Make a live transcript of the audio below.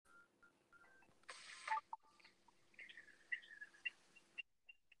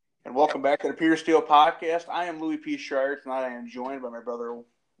and welcome back to the Peter Steele Podcast. I am Louis P. Schreier. Tonight I am joined by my brother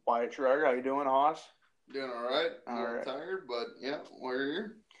Wyatt Schreier. How you doing, Hoss? Doing all right. A little tired, but yeah, we're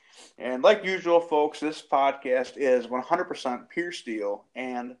here. And like usual, folks, this podcast is 100% Peter Steele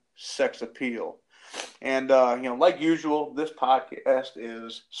and sex appeal. And, like usual, this podcast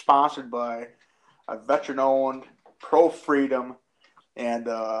is sponsored by a veteran-owned, pro-freedom, and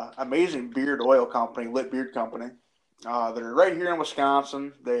amazing beard oil company, Lit Beard Company. They're right here in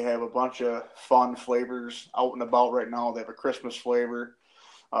Wisconsin. They have a bunch of fun flavors out and about right now. They have a Christmas flavor.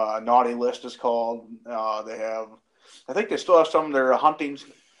 Naughty List is called. I think they still have some of their hunting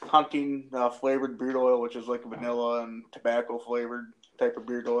flavored beard oil, which is like vanilla and tobacco flavored type of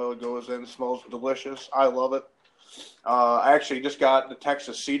beard oil. It goes in. It smells delicious. I love it. I actually just got the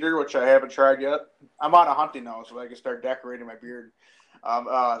Texas Cedar, which I haven't tried yet. I'm on a hunting now, so I can start decorating my beard.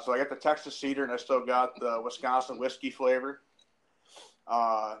 So I got the Texas Cedar, and I still got the Wisconsin whiskey flavor.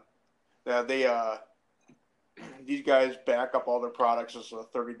 These guys back up all their products as a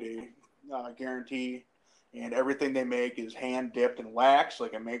 30-day guarantee, and everything they make is hand dipped in wax,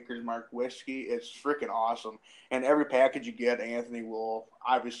 like a Maker's Mark whiskey. It's freaking awesome. And every package you get, Anthony will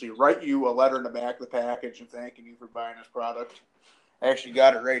obviously write you a letter in the back of the package and thanking you for buying this product. I actually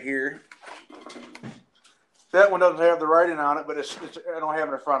got it right here. That one doesn't have the writing on it, but I don't have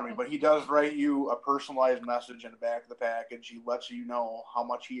it in front of me. But he does write you a personalized message in the back of the package. He lets you know how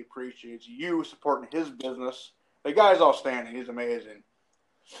much he appreciates you supporting his business. The guy's outstanding. He's amazing.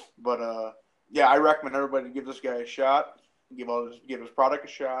 But, I recommend everybody give this guy a shot. Give his product a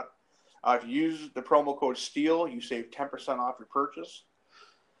shot. If you use the promo code STEEL, you save 10% off your purchase.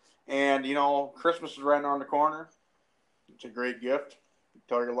 And, Christmas is right around the corner. It's a great gift.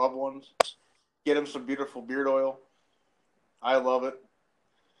 Tell your loved ones. Get him some beautiful beard oil. I love it.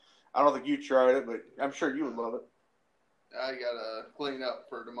 I don't think you tried it, but I'm sure you would love it. I gotta clean up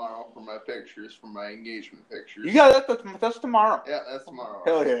for tomorrow for my pictures, for my engagement pictures. You got that? That's tomorrow. Yeah, that's tomorrow.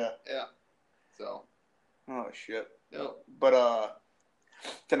 Hell yeah. Yeah. So. Oh shit. Yep. But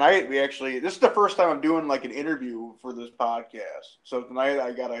tonight this is the first time I'm doing like an interview for this podcast. So tonight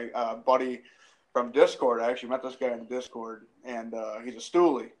I got a buddy from Discord. I actually met this guy in Discord, and he's a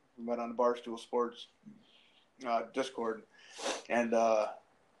stoolie. We met on the Barstool Sports Discord, and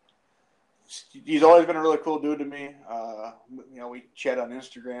he's always been a really cool dude to me. We chat on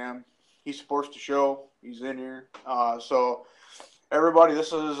Instagram. He supports the show. He's in here. So everybody,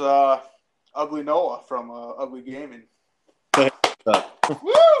 this is Ugly Noah from Ugly Gaming.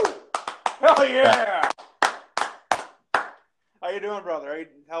 Woo! Hell yeah! How you doing, brother?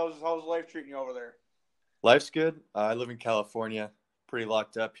 How's life treating you over there? Life's good. I live in California. Pretty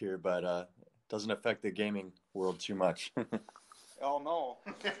locked up here, but doesn't affect the gaming world too much. Oh, no.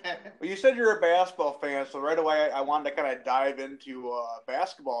 Well, you said you're a basketball fan, so right away I wanted to kind of dive into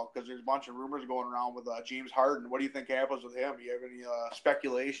basketball because there's a bunch of rumors going around with James Harden. What do you think happens with him? Do you have any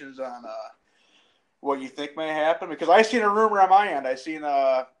speculations on what you think may happen? Because I seen a rumor on my end. I seen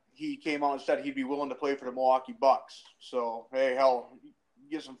he came out and said he'd be willing to play for the Milwaukee Bucks. So, hey, hell,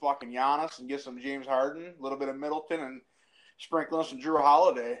 get some fucking Giannis and get some James Harden, a little bit of Middleton, and sprinkling some Drew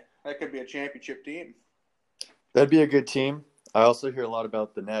Holiday. That could be a championship team. That'd be a good team. I also hear a lot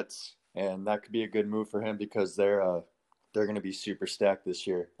about the Nets, and that could be a good move for him because they're going to be super stacked this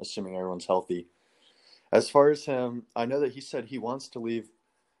year, assuming everyone's healthy. As far as him, I know that he said he wants to leave,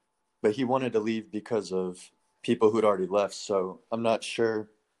 but he wanted to leave because of people who'd already left. So I'm not sure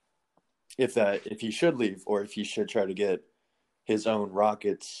if he should leave or if he should try to get his own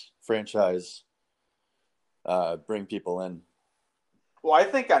Rockets franchise, bring people in. Well, I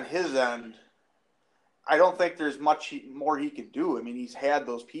think on his end, I don't think there's much more he can do. I mean, he's had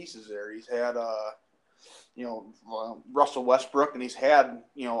those pieces there. He's had, Russell Westbrook, and he's had,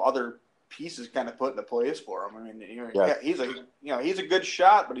 other pieces kind of put into place for him. I mean, he's a good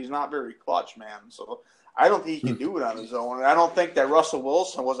shot, but he's not very clutch, man. So I don't think he can do it on his own. And I don't think that Russell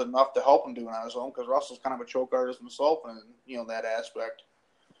Wilson was enough to help him do it on his own because Russell's kind of a choke artist himself in, that aspect.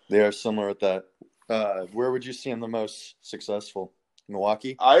 They are similar with that. Where would you see him the most successful?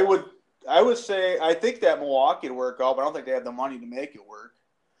 Milwaukee? I would say I think that Milwaukee would work out, but I don't think they have the money to make it work.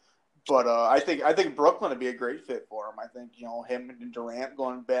 But I think Brooklyn would be a great fit for him. I think him and Durant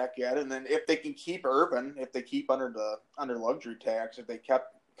going back at it, and then if they can keep Urban, if they keep under luxury tax, if they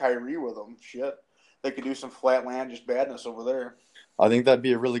kept Kyrie with them, shit, they could do some flat land just badness over there. I think that'd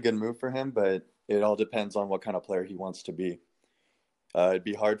be a really good move for him, but it all depends on what kind of player he wants to be. It'd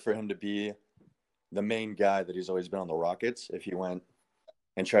be hard for him to be the main guy that he's always been on the Rockets if he went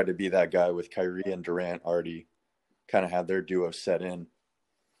and tried to be that guy with Kyrie and Durant already kind of had their duo set in.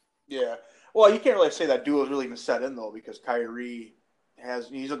 Yeah. Well, you can't really say that duo is really even set in, though, because Kyrie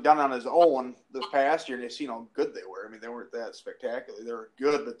he's done on his own this past year, and they've seen how good they were. I mean, they weren't that spectacular. They were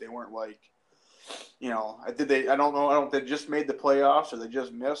good, but they weren't like, I don't know. I don't know if they just made the playoffs or they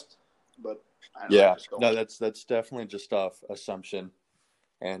just missed, but I don't Yeah, know, no, that's definitely just off assumption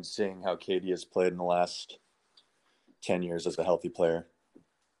and seeing how KD has played in the last 10 years as a healthy player.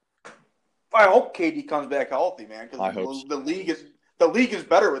 I hope KD comes back healthy, man, I because hope so. the league is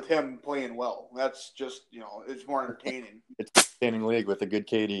better with him playing well. That's just it's more entertaining. It's a standing league with a good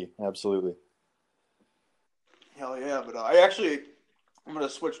KD, absolutely. Hell yeah, but I'm going to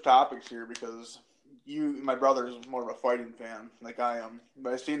switch topics here because my brother is more of a fighting fan like I am.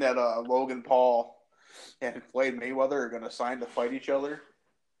 But I've seen that Logan Paul and Floyd Mayweather are going to sign to fight each other.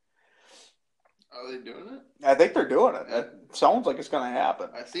 Are they doing it? I think they're doing it. It sounds like it's going to happen.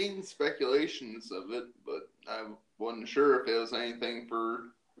 I've seen speculations of it, but I wasn't sure if it was anything for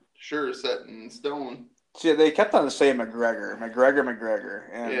sure set in stone. See, they kept on saying McGregor.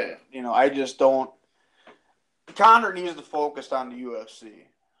 And, I just don't. Conor needs to focus on the UFC.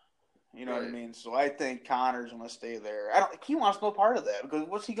 You know what I mean? So I think Conor's going to stay there. He wants no part of that because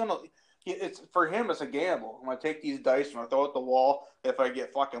what's he going to? It's for him. It's a gamble. I'm going to take these dice and I throw it at the wall. If I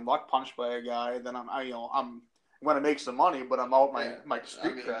get fucking luck punched by a guy, then I'm going to make some money, but I'm out my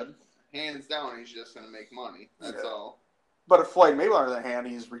street cred. Hands down, he's just going to make money. That's all. But if Floyd Mayweather, on the other hand,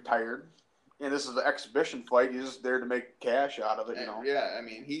 he's retired, and this is an exhibition fight. He's just there to make cash out of it. Yeah, I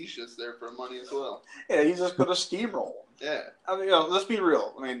mean, he's just there for money as well. Yeah, he's just going to steamroll. Yeah. I mean, let's be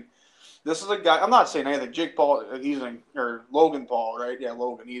real. I mean, this is a guy. I'm not saying anything. Jake Paul, or Logan Paul, right? Yeah,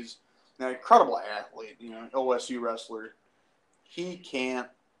 Logan. He's an incredible athlete. OSU wrestler. He can't.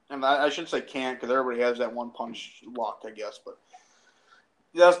 And I shouldn't say can't because everybody has that one punch luck, I guess. But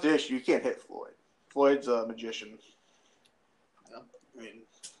that's the issue. You can't hit Floyd. Floyd's a magician. Yeah. I mean,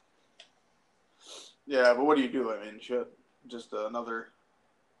 yeah, but what do you do? I mean, shit. Just another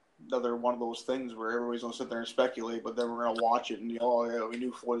one of those things where everybody's gonna sit there and speculate, but then we're gonna watch it and we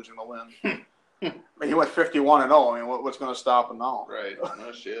knew Floyd was gonna win. I mean, he went 51-0. I mean, what's gonna stop him now? Right.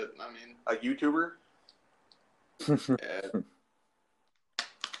 No shit. I mean, a YouTuber. Yeah.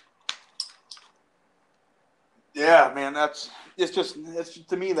 Yeah, man,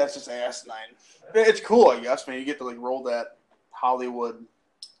 to me that's just asinine. It's cool, I guess. Man, you get to roll that Hollywood,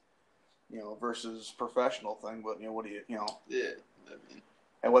 versus professional thing. But what do you? Yeah. I mean,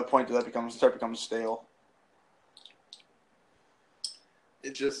 at what point does that start becoming stale?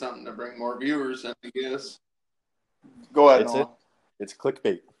 It's just something to bring more viewers in, I guess. Go ahead, Noah. It's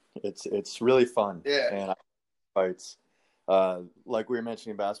clickbait. It's really fun. Yeah. And fights. Like we were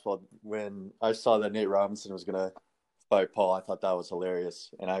mentioning basketball, when I saw that Nate Robinson was going to fight Paul, I thought that was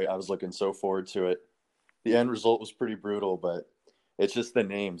hilarious. And I was looking so forward to it. The end result was pretty brutal, but it's just the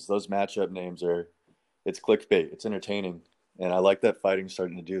names. Those matchup names it's clickbait. It's entertaining. And I like that fighting's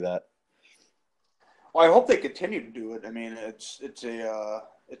starting to do that. Well, I hope they continue to do it. I mean, it's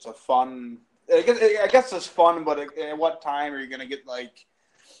a fun. I guess it's fun, but at what time are you going to get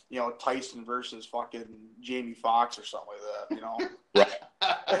Tyson versus fucking Jamie Foxx or something like that?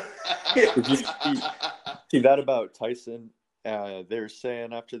 Right. Did you see that about Tyson? They were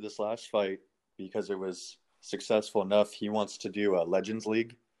saying after this last fight, because it was successful enough, he wants to do a Legends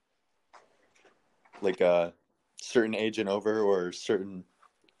League, like a certain age and over or a certain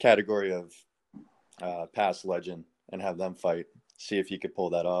category of past legend, and have them fight. See if he could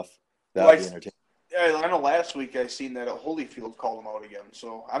pull that off. That'd be entertaining. I know last week I seen that Holyfield called him out again,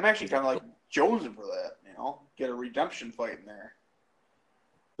 so I'm actually kind of jonesing for that. Get a redemption fight in there.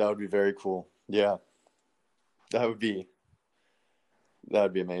 That would be very cool. Yeah, that would be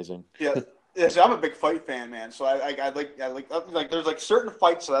amazing. Yeah, so I'm a big fight fan, man. So I like there's certain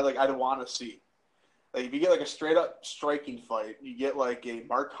fights that I don't want to see. Like if you get a straight up striking fight, you get a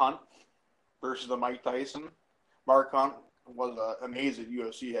Mark Hunt versus a Mike Tyson. Mark Hunt was an amazing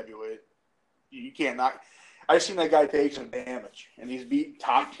UFC heavyweight. You can't knock. I've seen that guy take some damage, and he's beat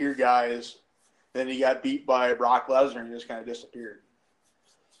top tier guys. Then he got beat by Brock Lesnar, and he just kind of disappeared.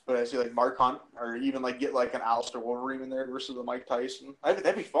 But I see Mark Hunt, or even get an Alistair Wolverine in there versus a Mike Tyson.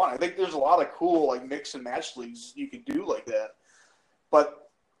 That'd be fun. I think there's a lot of cool mix and match leagues you could do like that. But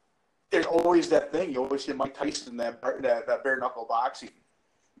there's always that thing. You always see Mike Tyson that bare knuckle boxing.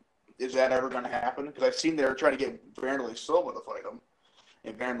 Is that ever going to happen? Because I've seen they're trying to get Wanderlei Silva to fight him.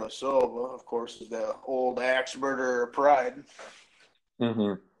 And Wanderlei Silva, of course, is the old axe murderer of pride.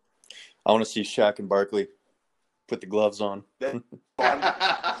 Mm-hmm. I want to see Shaq and Barkley put the gloves on.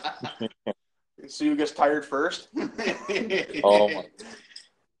 See who gets tired first. Oh my!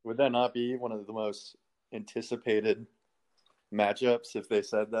 Would that not be one of the most anticipated matchups if they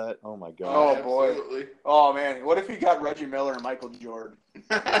said that. Oh my god. Oh, boy. Absolutely. Oh, man. What if you got Reggie Miller and Michael Jordan?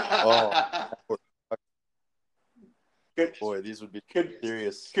 Oh Could, boy, these would be could,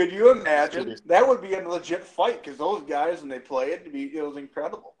 serious. could you imagine? Serious. That would be a legit fight because those guys, when they played, it was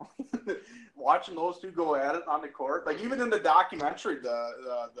incredible. Watching those two go at it on the court. Like, even in the documentary,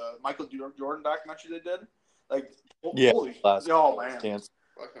 the Michael Jordan documentary they did, like, Yeah, holy, last oh, man. chance.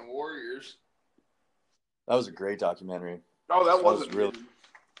 Fucking Warriors. That was a great documentary. Oh, that I was was really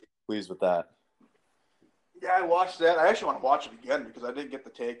pleased with that. Yeah, I watched that. I actually want to watch it again because I didn't get to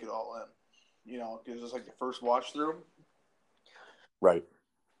take it all in. You know, because it's like the first watch through. Right.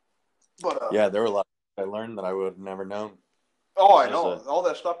 But Yeah, there were a lot I learned that I would have never known. oh, I There's know all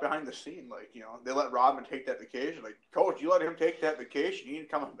that stuff behind the scene. Like, you know, they let Rodman take that vacation. Like, coach, you let him take that vacation, he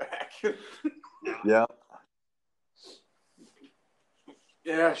ain't coming back. Yeah.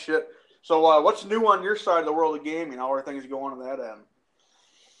 Yeah, shit. So, what's new on your side of the world of gaming? How are things going on that end?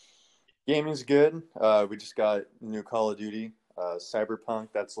 Gaming's good. We just got new Call of Duty, Cyberpunk.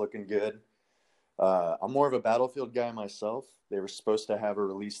 That's looking good. I'm more of a Battlefield guy myself. They were supposed to have a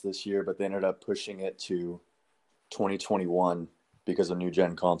release this year, but they ended up pushing it to 2021 because of new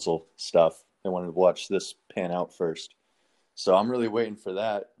gen console stuff. They wanted to watch this pan out first. So I'm really waiting for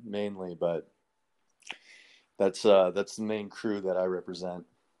that mainly, but that's the main crew that I represent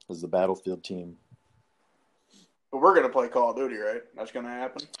is the Battlefield team. But we're gonna play Call of Duty, right? That's gonna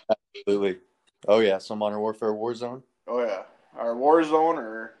happen. Absolutely. Oh yeah, some Modern Warfare Warzone. Oh yeah, or Warzone,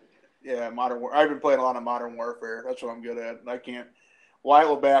 or yeah, Modern War. I've been playing a lot of Modern Warfare. That's what I'm good at. I can't. Wyatt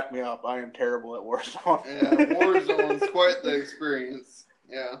will back me up. I am terrible at Warzone. Yeah, Warzone's quite the experience.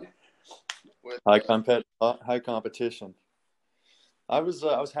 Yeah. With, High competition. I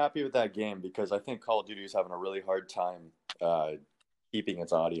was happy with that game because I think Call of Duty is having a really hard time keeping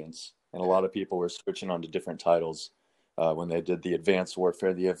its audience, and a lot of people were switching on to different titles when they did the Advanced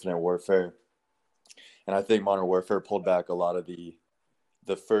Warfare, the Infinite Warfare, and I think Modern Warfare pulled back a lot of the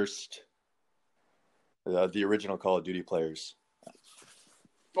original Call of Duty players.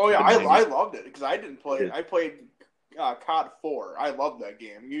 Oh yeah, I loved it because I didn't play it. I played COD 4. I loved that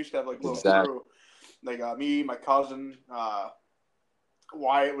game. You used to have like a little crew, like me, my cousin,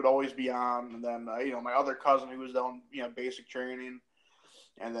 Wyatt would always be on, and then you know, my other cousin who was down, you know, basic training,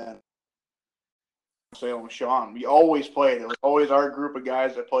 and then Salem with Sean. We always played. It was always our group of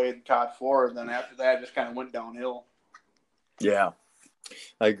guys that played COD 4, and then after that, it just kind of went downhill. Yeah,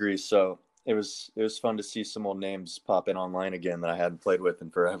 I agree. So it was fun to see some old names pop in online again that I hadn't played with in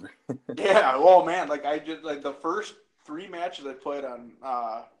forever. Yeah, well, man, like I just like the first 3 matches I played on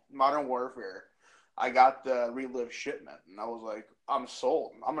Modern Warfare, I got the Relive shipment, and I was like, I'm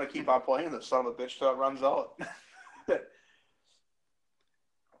sold. I'm gonna keep on playing this son of a bitch till it runs out.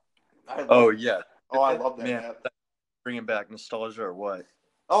 I love that man, map. Bringing back nostalgia or what?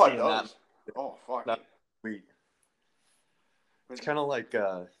 Oh, Seeing it does. that, Oh, fuck. It's kind of like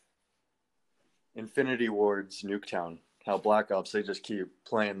Infinity Ward's Nuketown. How Black Ops, they just keep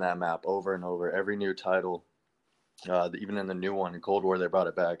playing that map over and over. Every new title, even in the new one, in Cold War, they brought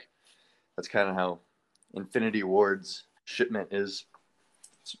it back. That's kind of how Infinity Ward's shipment is.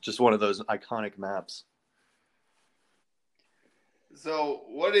 It's just one of those iconic maps. So,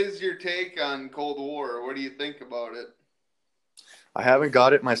 what is your take on Cold War? What do you think about it? I haven't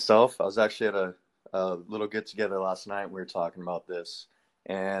got it myself. I was actually at a little get-together last night. We were talking about this.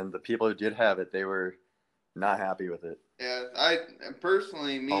 And the people who did have it, they were not happy with it. Yeah, I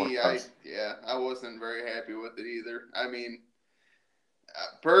wasn't very happy with it either. I mean,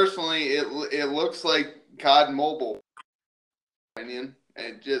 personally, it looks like COD Mobile. In my opinion,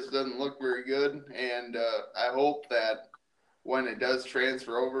 it just doesn't look very good, and I hope that when it does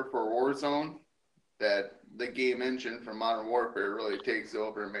transfer over for Warzone, that the game engine from Modern Warfare really takes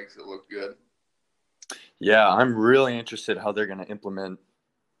over and makes it look good. Yeah, I'm really interested how they're going to implement.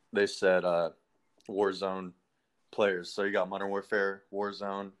 They said Warzone players. So you got Modern Warfare,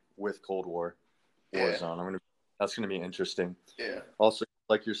 Warzone with Cold War, Warzone. Yeah. That's going to be interesting. Yeah. Also,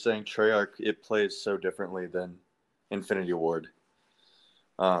 like you're saying, Treyarch, it plays so differently than Infinity Ward.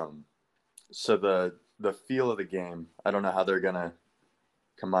 So the feel of the game, I don't know how they're going to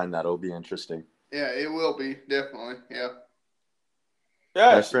combine that. It'll be interesting. Yeah, it will be, definitely. Yeah.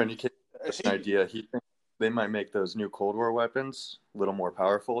 Yeah. My friend, he came up with an idea. He thinks they might make those new Cold War weapons a little more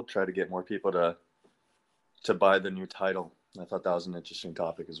powerful, try to get more people to buy the new title. I thought that was an interesting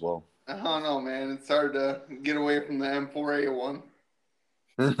topic as well. I don't know, man. It's hard to get away from the M4A1.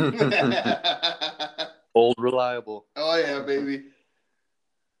 Old reliable. Oh, yeah, baby.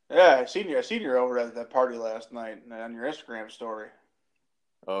 Yeah, I seen you over at that party last night on your Instagram story.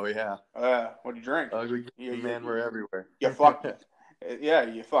 Oh yeah. What'd you drink? Ugly You, you, men were everywhere. you fuck, yeah,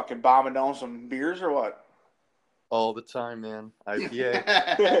 you fucking bombing down some beers or what? All the time, man.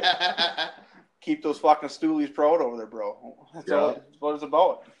 IPA. Keep those fucking stoolies proud over there, bro. That's all. That's what it's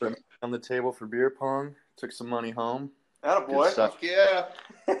about. Put on the table for beer pong. Took some money home. Good Attaboy. stuff. Fuck yeah.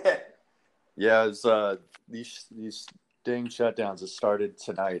 Yeah, it's these dang shutdowns. It started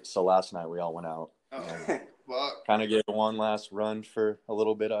tonight, so last night we all went out. Oh, fuck. Kind of gave one last run for a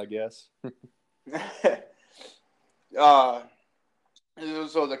little bit, I guess.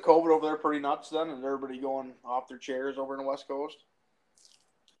 So the COVID over there pretty nuts then? Is everybody going off their chairs over in the West Coast?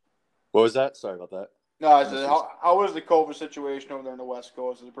 What was that? Sorry about that. No, I said, how is the COVID situation over there in the West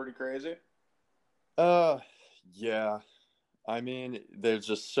Coast? Is it pretty crazy? Yeah. I mean, there's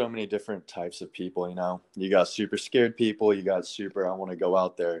just so many different types of people, you know. You got super scared people, you got super I want to go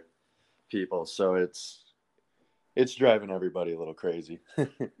out there people. So it's driving everybody a little crazy.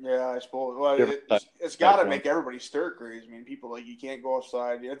 Yeah, I suppose. Well, it's got to make everybody stir crazy. I mean, people like you can't go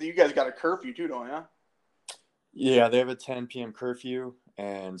outside. I think you guys got a curfew too, don't you? Yeah, they have a 10 p.m. curfew,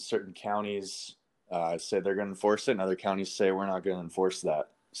 and certain counties say they're going to enforce it, and other counties say we're not going to enforce that.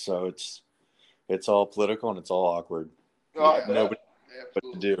 So it's all political and it's all awkward. Nobody knows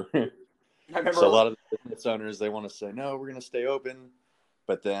what to do. So a lot of the business owners, they want to say, no, we're going to stay open,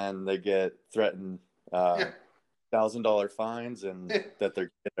 but then they get threatened $1,000 fines and that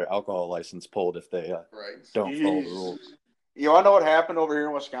they're get their alcohol license pulled if they don't follow the rules. You want to know what happened over here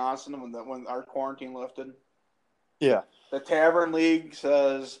in Wisconsin when our quarantine lifted? Yeah. The Tavern League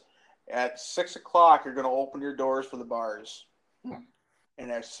says at 6 o'clock you're going to open your doors for the bars.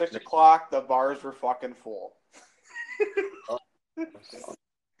 And at 6 o'clock, the bars were fucking full.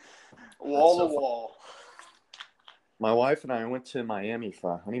 Wall to wall. My wife and I went to Miami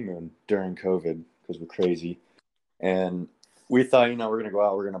for our honeymoon during COVID because we're crazy. And we thought, we're going to go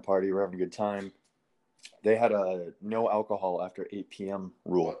out, we're going to party, we're having a good time. They had a no alcohol after 8 p.m.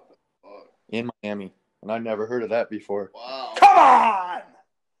 rule in Miami. And I'd never heard of that before. Wow. Come on!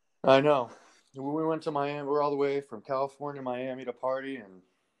 I know. We went to Miami. We're all the way from California, Miami to party,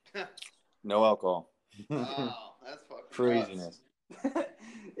 and no alcohol. Wow, that's fucking craziness.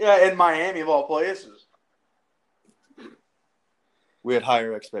 Yeah, in Miami of all places. We had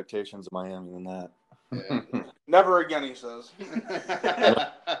higher expectations of Miami than that. Yeah. Never again, he says.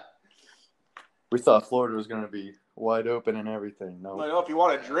 We thought Florida was going to be wide open and everything. No. Well, if you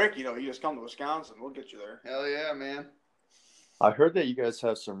want to drink, you just come to Wisconsin. We'll get you there. Hell yeah, man. I heard that you guys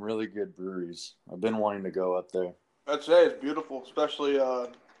have some really good breweries. I've been wanting to go up there. I'd say it's beautiful, especially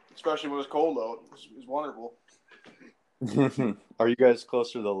when it's cold out. It's wonderful. Are you guys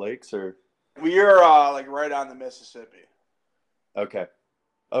closer to the lakes or? We are like right on the Mississippi. Okay,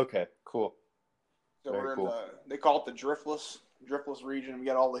 cool. So Very cool. They call it the driftless region. We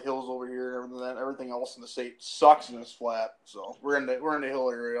got all the hills over here, and everything else in the state sucks and is flat. So we're in the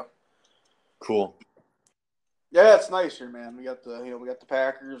hill area. Cool. Yeah, it's nice here, man. We got the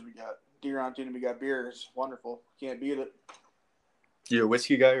Packers, we got deer hunting, and we got beer. It's wonderful. Can't beat it. You a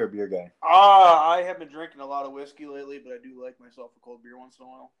whiskey guy or a beer guy? I have been drinking a lot of whiskey lately, but I do like myself a cold beer once in a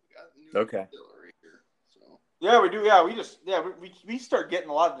while. We got the new Okay. distillery here, so. Yeah, we do. Yeah, we start getting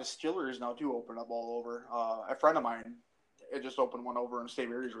a lot of distilleries now too open up all over. A friend of mine, it just opened one over in St.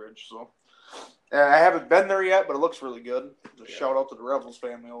 Mary's Ridge. So I haven't been there yet, but it looks really good. Just shout out to the Revels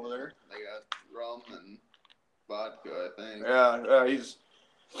family over there. They got rum and vodka, I think. Yeah,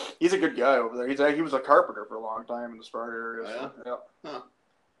 he's a good guy over there. He was a carpenter for a long time in the Sparta area. So, yeah. Huh.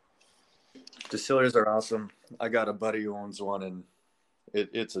 Distilleries are awesome. I got a buddy who owns one, and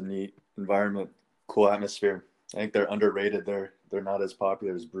it's a neat environment, cool atmosphere. I think they're underrated. They're not as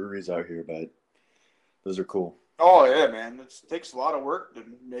popular as breweries out here, but those are cool. Oh yeah, man! It takes a lot of work to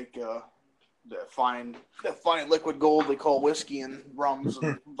make that fine liquid gold they call whiskey and rums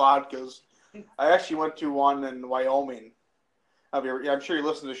and vodkas. I actually went to one in Wyoming. I'm sure you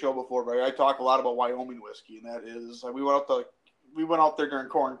listened to the show before, but I talk a lot about Wyoming whiskey, and that is we went out there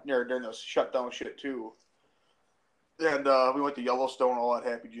during the shutdown shit too, and we went to Yellowstone, all that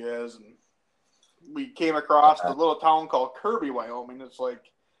happy jazz, and we came across the little town called Kirby, Wyoming. It's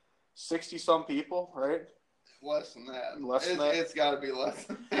like 60-some people, right? Less than that. Less than that? It's got to be less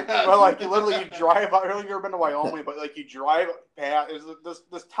than that. Well, like literally, you drive out. I don't think you've ever been to Wyoming, but like you drive past.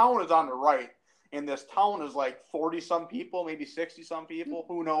 This town is on the right, and this town is like 40-some people, maybe 60-some people.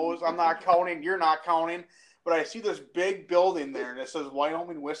 Who knows? I'm not counting. You're not counting. But I see this big building there, and it says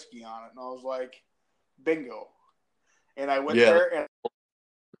Wyoming whiskey on it, and I was like, bingo. And I went there, and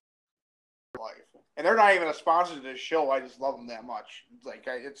life. And they're not even a sponsor to this show. I just love them that much. It's like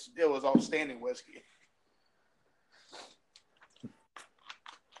it was outstanding whiskey.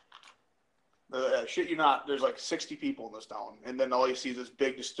 Shit you not, there's like 60 people in this town, and then all you see is this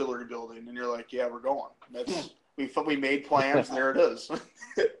big distillery building, and you're like, yeah, we're going. We made plans, and there it is.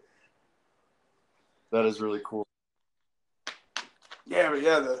 That is really cool. Yeah, but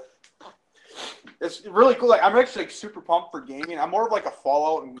yeah, it's really cool. Like I'm actually like super pumped for gaming. I'm more of like a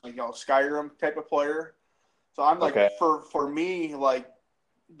Fallout and Skyrim type of player. So I'm like for me like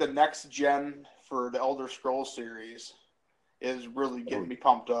the next gen for the Elder Scrolls series is really getting me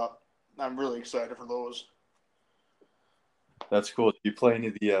pumped up. I'm really excited for those. That's cool. Do you play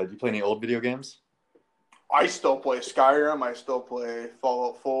any old video games? I still play Skyrim. I still play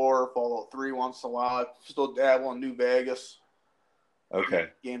Fallout 4, Fallout 3 once in a while. I still dabble in New Vegas. Okay.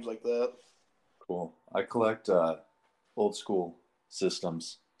 Games like that. Cool. I collect old school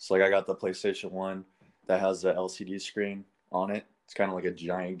systems. So like I got the PlayStation 1 that has the LCD screen on it. It's kind of like a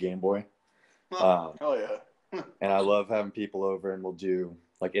giant Game Boy. Hell yeah. And I love having people over and we'll do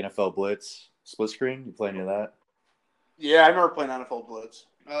like NFL Blitz split screen. You play any of that? Yeah, I remember playing NFL Blitz.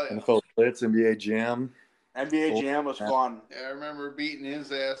 Oh, yeah. NFL Blitz, NBA Jam. NBA Jam was fun. Yeah, I remember beating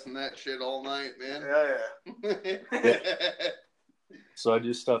his ass and that shit all night, man. Yeah. So I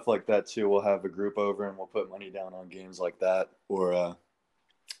do stuff like that too. We'll have a group over and we'll put money down on games like that or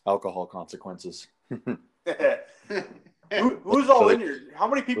alcohol consequences. Who's all in your? How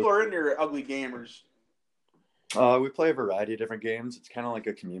many people are in your Ugly Gamers? We play a variety of different games. It's kind of like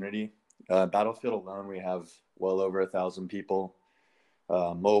a community. Battlefield alone, we have well over 1,000 people.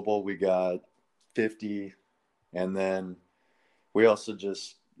 Mobile, we got 50. And then we also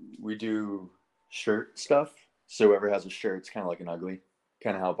we do shirt stuff. So whoever has a shirt, it's kind of like an Ugly,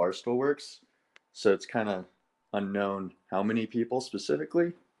 kind of how Barstool works. So it's kind of unknown how many people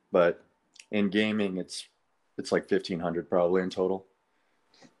specifically, but in gaming, it's like 1,500 probably in total.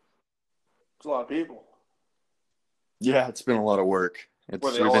 It's a lot of people. Yeah, it's been a lot of work. We've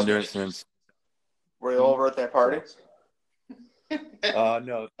been doing it since. Were they all over at that party?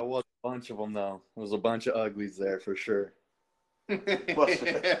 No, there was a bunch of them though. There was a bunch of uglies there for sure.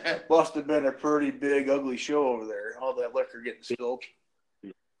 Must have been a pretty big ugly show over there. All that liquor getting spilled.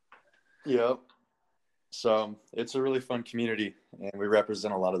 Yep. So it's a really fun community, and we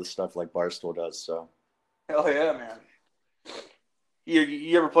represent a lot of the stuff like Barstool does. So. Hell yeah, man!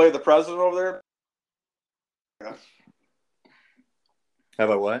 You ever play the president over there? Yeah. How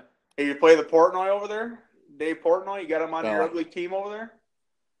about what? Hey, you play the Portnoy over there? Dave Portnoy, you got him on your ugly team over there?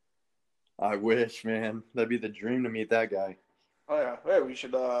 I wish, man. That'd be the dream to meet that guy. Oh, yeah. Hey, we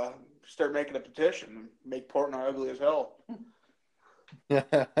should start making a petition and make Portnoy ugly as hell. I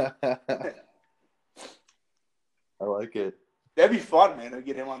like it. That'd be fun, man, to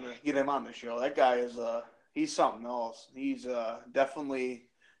get him on the show. That guy is he's something else. He's definitely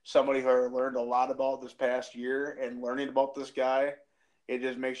somebody who I learned a lot about this past year, and learning about this guy, it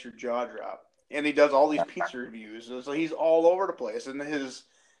just makes your jaw drop. And he does all these pizza reviews. So he's all over the place. And his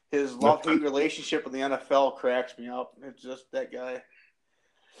love-hate relationship with the NFL cracks me up. It's just that guy.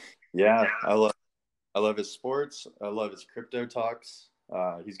 Yeah, I love his sports. I love his crypto talks.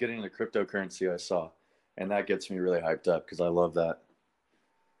 He's getting into cryptocurrency, I saw. And that gets me really hyped up because I love that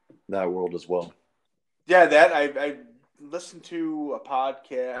world as well. Yeah, that I listened to a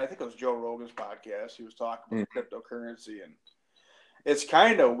podcast. I think it was Joe Rogan's podcast. He was talking about cryptocurrency, and it's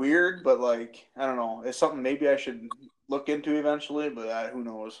kind of weird, but like I don't know, it's something maybe I should look into eventually. But who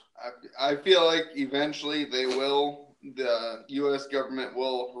knows? I feel like eventually they will. The U.S. government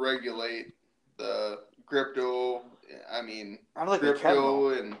will regulate the crypto. I mean, crypto,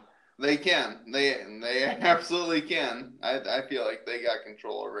 and they can. They absolutely can. I feel like they got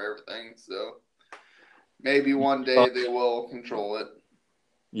control over everything. So maybe one day they will control it.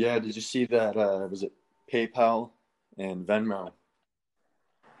 Yeah. Did you see that? Was it PayPal and Venmo?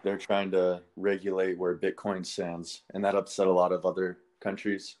 They're trying to regulate where Bitcoin stands, and that upset a lot of other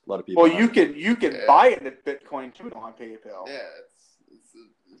countries. A lot of people. Well, you can buy it at Bitcoin too on PayPal.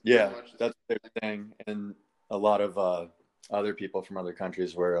 Yeah, that's their thing, and a lot of other people from other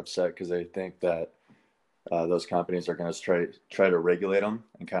countries were upset because they think that those companies are going to try to regulate them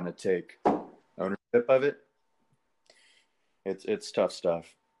and kind of take ownership of it. It's tough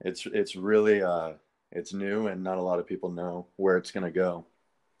stuff. It's really it's new, and not a lot of people know where it's going to go.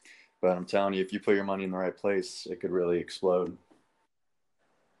 But I'm telling you, if you put your money in the right place, it could really explode.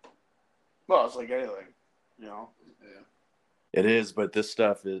 Well, it's like anything, you know. Yeah. It is, but this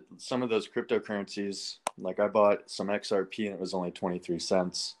stuff, some of those cryptocurrencies, like I bought some XRP and it was only 23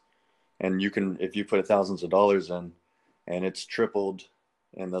 cents. And if you put thousands of dollars in, and it's tripled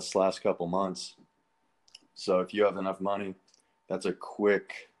in this last couple months. So if you have enough money, that's a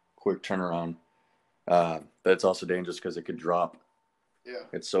quick turnaround. But it's also dangerous because it could drop. Yeah.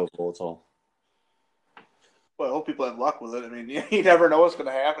 It's so volatile. Well, I hope people have luck with it. I mean, you never know what's going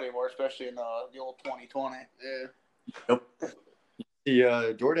to happen anymore, especially in the old 2020. Yeah. Yep. The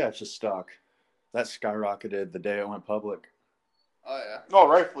DoorDash's stock that skyrocketed the day it went public. Oh yeah. Oh,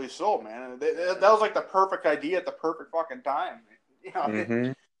 rightfully so, man. That was like the perfect idea at the perfect fucking time. You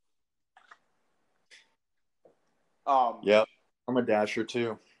know. Mm-hmm. Yep. I'm a dasher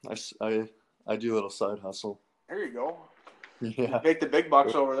too. I do a little side hustle. There you go. Yeah. Make the big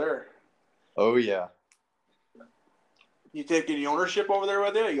bucks over there. Oh yeah. You take any ownership over there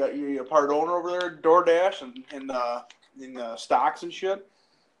with you? You a part owner over there at DoorDash and in stocks and shit?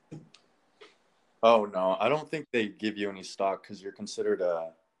 Oh no, I don't think they give you any stock because you're considered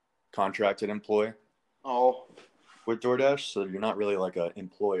a contracted employee Oh, with DoorDash, so you're not really like an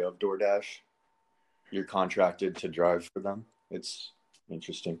employee of DoorDash. You're contracted to drive for them. It's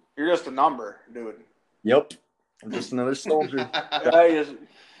interesting. you're just a number, dude. Yep. I'm just another soldier. Yeah,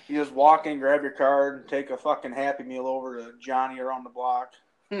 you just walk in, grab your card, and take a fucking Happy Meal over to Johnny around the block.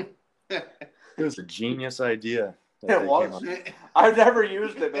 It was a genius idea. It was. I've never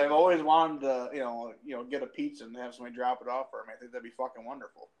used it, but I've always wanted to, get a pizza and have somebody drop it off for me. I think that'd be fucking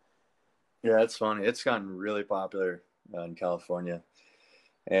wonderful. Yeah, it's funny. It's gotten really popular in California.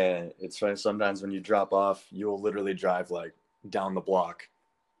 And it's funny, sometimes when you drop off, you'll literally drive like down the block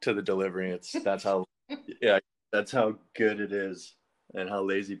to the delivery. That's how good it is and how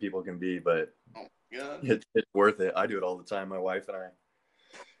lazy people can be, but it's worth it. I do it all the time, my wife and I.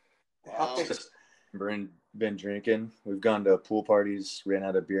 Wow. Been drinking. We've gone to pool parties, ran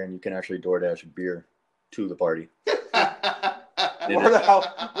out of beer, and you can actually DoorDash beer to the party. Where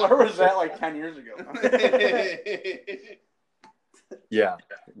was that like 10 years ago? Yeah,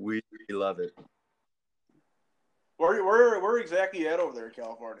 we love it. Where exactly you at over there in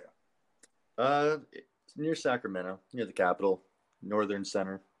California? It's near Sacramento, near the capital, northern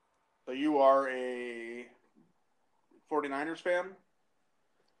center. So you are a 49ers fan?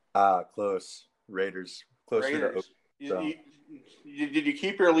 Close. Raiders. Closer Raiders. to so. Did you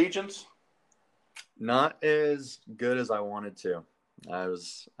keep your allegiance? Not as good as I wanted to. I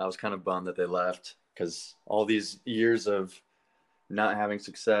was kind of bummed that they left because all these years of not having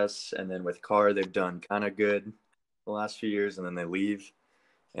success, and then with Carr, they've done kind of good the last few years, and then they leave.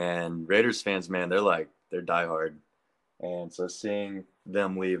 And Raiders fans, man, they're diehard. And so seeing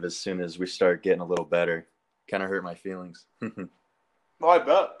them leave as soon as we start getting a little better kind of hurt my feelings. Well, I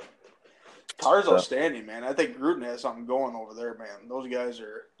bet. Carr's outstanding, man. I think Gruden has something going over there, man. Those guys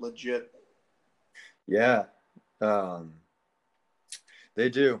are legit. Yeah, they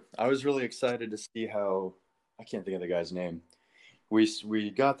do. I was really excited to see how – I can't think of the guy's name. We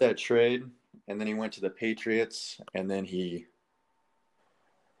got that trade, and then he went to the Patriots, and then he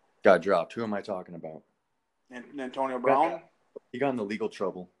got dropped. Who am I talking about? And Antonio Brown? He got into legal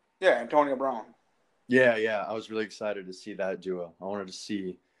trouble. Yeah, Antonio Brown. Yeah. I was really excited to see that duo. I wanted to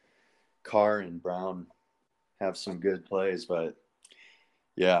see Carr and Brown have some good plays, but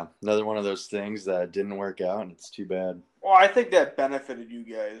yeah, another one of those things that didn't work out, and it's too bad. Well, I think that benefited you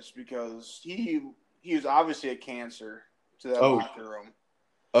guys because he was obviously a cancer to that locker room.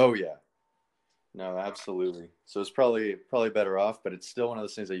 Oh yeah, no, absolutely. So it's probably better off, but it's still one of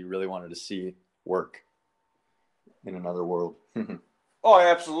those things that you really wanted to see work in another world. Oh,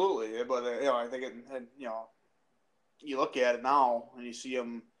 absolutely. But I think you look at it now and you see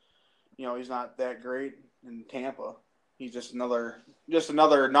him. He's not that great in Tampa. He's just another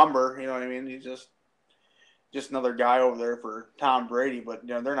number. You know what I mean? He's just another guy over there for Tom Brady. But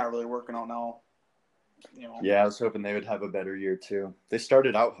they're not really working out now. Yeah, I was hoping they would have a better year too. They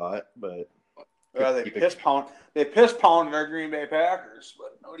started out hot, but they piss pounded our Green Bay Packers.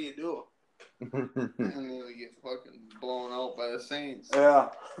 But what do you do? And then we get fucking blown out by the Saints. Yeah.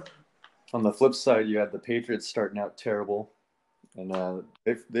 On the flip side, you had the Patriots starting out terrible, and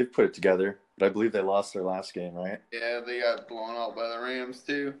they've put it together. But I believe they lost their last game, right? Yeah, they got blown out by the Rams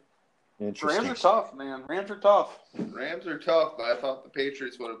too. Interesting. Rams are tough, man. Rams are tough, but I thought the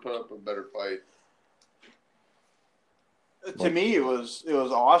Patriots would have put up a better fight. To me, it was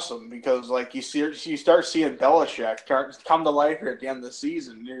awesome because like you start seeing Belichick come to life here at the end of the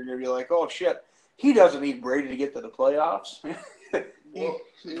season. And you're gonna be like, oh shit, he doesn't need Brady to get to the playoffs. Well,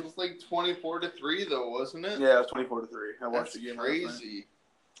 it was like 24-3 though, wasn't it? Yeah, it was 24-3. I watched That's the game. crazy.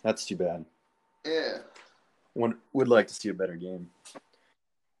 That's too bad. Yeah. Would like to see a better game.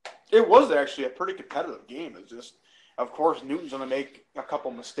 It was actually a pretty competitive game. It's just, of course, Newton's gonna make a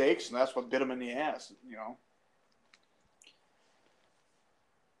couple mistakes, and that's what bit him in the ass.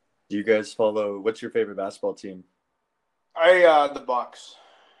 Do you guys follow? What's your favorite basketball team? The Bucks.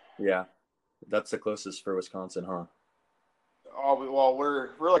 Yeah, that's the closest for Wisconsin, huh? Oh well,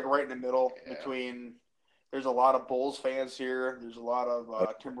 we're like right in the middle between there's a lot of Bulls fans here. There's a lot of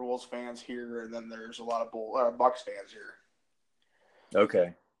Timberwolves fans here, and then there's a lot of Bucks fans here.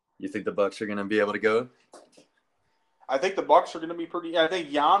 Okay. You think the Bucks are going to be able to go? I think the Bucks are going to be pretty. I think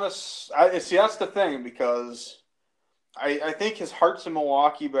Giannis. See, that's the thing because I think his heart's in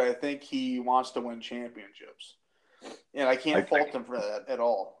Milwaukee, but I think he wants to win championships, and I can't fault him for that at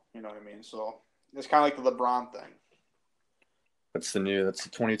all. You know what I mean? So it's kind of like the LeBron thing. That's the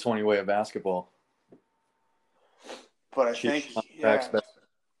 2020 way of basketball. But I think, yeah,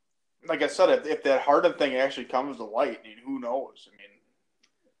 like I said, if that Harden thing actually comes to light, I mean, who knows? I mean,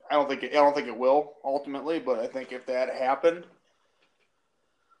 I don't think it will ultimately, but I think if that happened,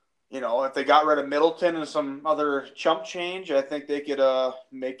 if they got rid of Middleton and some other chump change, I think they could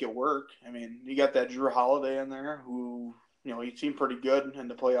make it work. I mean, you got that Drew Holiday in there who, he seemed pretty good in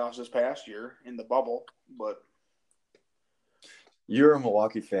the playoffs this past year in the bubble, but you're a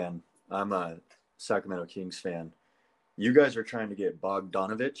Milwaukee fan. I'm a Sacramento Kings fan. You guys are trying to get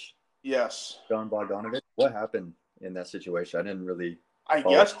Bogdanovich? Yes. John Bogdanovich? What happened in that situation? I didn't really I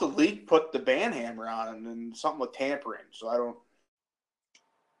guess the league put the ban hammer on him and something with tampering. So I don't.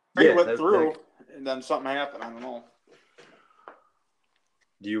 He went through, and then something happened. I don't know.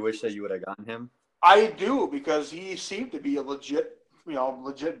 Do you wish that you would have gotten him? I do, because he seemed to be a legit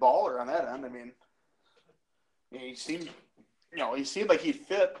baller on that end. I mean, he seemed like he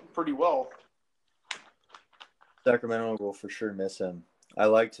fit pretty well. Sacramento will for sure miss him. I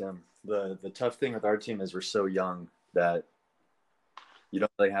liked him. The tough thing with our team is we're so young that you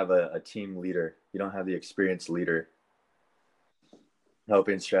don't really have a team leader. You don't have the experienced leader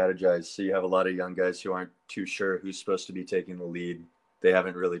helping strategize. So you have a lot of young guys who aren't too sure who's supposed to be taking the lead. They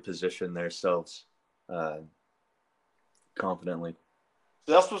haven't really positioned themselves confidently.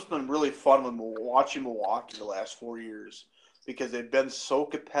 So that's what's been really fun with watching Milwaukee the last 4 years, because they've been so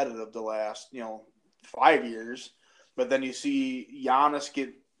competitive the last 5 years. But then you see Giannis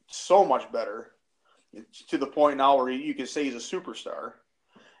get so much better to the point now where you can say he's a superstar.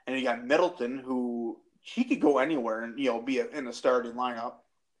 And you got Middleton, who he could go anywhere and be in the starting lineup.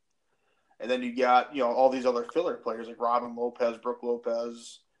 And then you got all these other filler players like Robin Lopez, Brook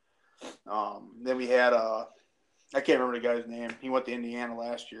Lopez. Then we had I can't remember the guy's name. He went to Indiana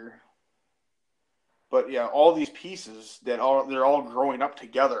last year. But yeah, all these pieces they're all growing up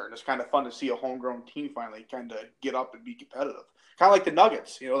together, and it's kind of fun to see a homegrown team finally kind of get up and be competitive. Kind of like the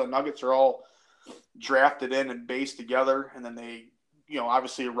Nuggets. The Nuggets are all drafted in and based together, and then they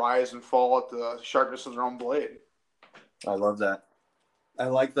obviously rise and fall at the sharpness of their own blade. I love that. I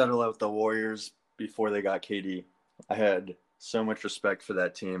like that a lot with the Warriors before they got KD. I had so much respect for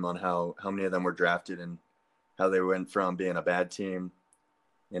that team on how many of them were drafted and how they went from being a bad team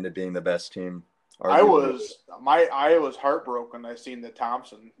into being the best team. I was heartbroken. I seen that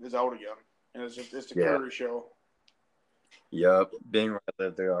Thompson is out again, and it's a Curry show. Yep, being right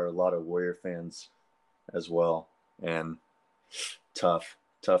there, there are a lot of Warrior fans as well, and tough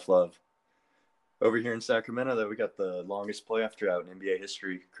love. Over here in Sacramento, though, we got the longest playoff drought in NBA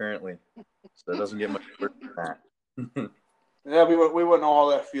history currently, so it doesn't get much worse than that. Yeah, we wouldn't know how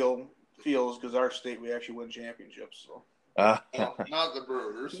that feels because our state we actually win championships. So. Not the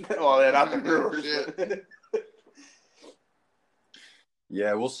Brewers. Well, yeah, not the Brewers.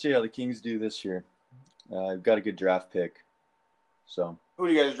 Yeah, we'll see how the Kings do this year. I've got a good draft pick. So. Who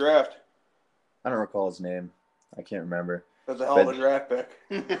do you guys draft? I don't recall his name. I can't remember. That's a hell of a draft pick.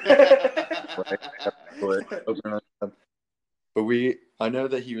 But I know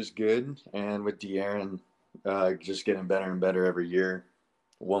that he was good, and with De'Aaron just getting better and better every year,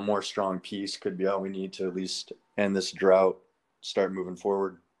 one more strong piece could be all we need to at least end this drought, start moving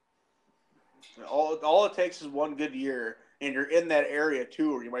forward. All it takes is one good year, and you're in that area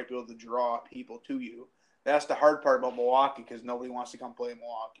too, where you might be able to draw people to you. That's the hard part about Milwaukee, because nobody wants to come play in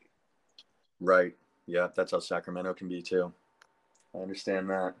Milwaukee. Right. Yeah, that's how Sacramento can be too. I understand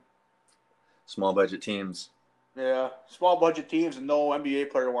that. Small budget teams. Yeah, small budget teams, and no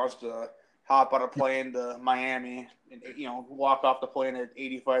NBA player wants to hop on a plane to Miami and walk off the plane at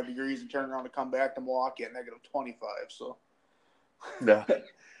 85 degrees and turn around to come back to Milwaukee at negative 25. So, yeah.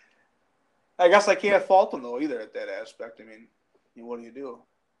 I guess I can't fault them though either at that aspect. I mean, what do you do?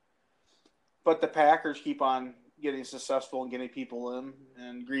 But the Packers keep on getting successful and getting people in,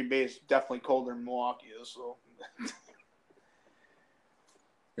 and Green Bay is definitely colder than Milwaukee is. So,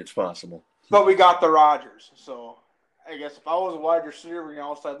 it's possible. But we got the Rodgers, so I guess if I was a wide receiver,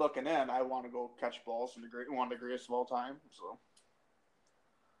 outside looking in, I want to go catch balls and one of the greatest of all time. So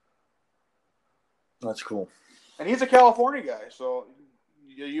that's cool. And he's a California guy, so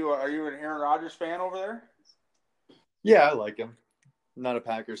are you an Aaron Rodgers fan over there? Yeah, I like him. I'm not a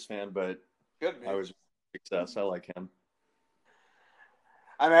Packers fan, but good, man. I was success. I like him.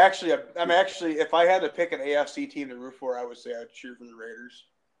 I'm actually, if I had to pick an AFC team to root for, I would say I'd cheer for the Raiders.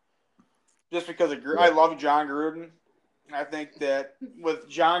 Just because I love John Gruden. I think that with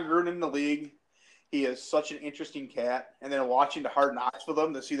John Gruden in the league, he is such an interesting cat. And then watching the Hard Knocks with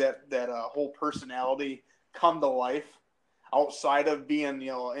him to see that whole personality come to life outside of being,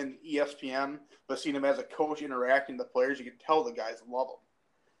 in ESPN, but seeing him as a coach interacting with the players, you can tell the guys love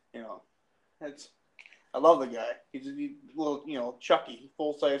him. I love the guy. He's a little, Chucky,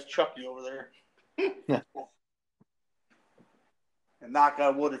 full-size Chucky over there. And knock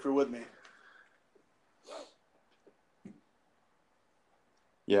on wood if you're with me.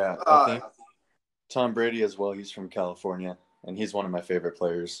 Yeah, I think Tom Brady as well. He's from California, and he's one of my favorite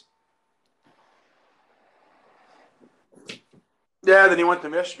players. Yeah, then he went to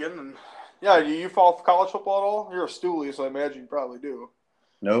Michigan. And yeah, you follow college football at all? You're a Stooley, so I imagine you probably do.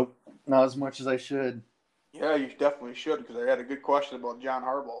 Nope, not as much as I should. Yeah, you definitely should, because I had a good question about Jim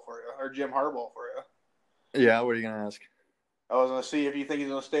Harbaugh for you. Yeah, what are you going to ask? I was going to see if you think he's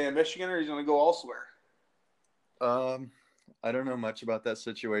going to stay in Michigan or he's going to go elsewhere. I don't know much about that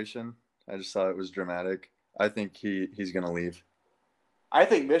situation. I just thought it was dramatic. I think he's going to leave. I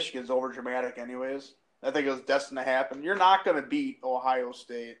think Michigan's over dramatic anyways. I think it was destined to happen. You're not going to beat Ohio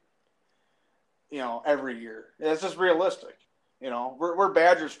State, every year. It's just realistic. We're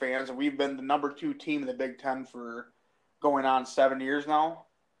Badgers fans, and we've been the number 2 team in the Big Ten for going on 7 years now.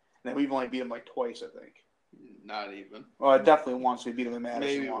 And we've only beat them like twice, I think. Not even. Well, definitely once we beat them in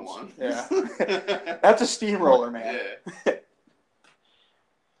Madison. Maybe once. Yeah. That's a steamroller, man. Yeah.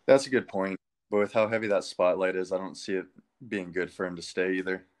 That's a good point. But with how heavy that spotlight is, I don't see it being good for him to stay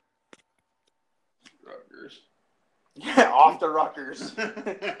either. Rutgers. Yeah, off to Rutgers.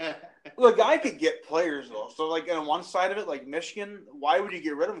 Look, I could get players, though. So, like, on one side of it, like Michigan, why would you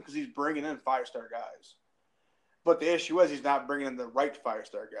get rid of him? Because he's bringing in 5-star guys. But the issue is he's not bringing in the right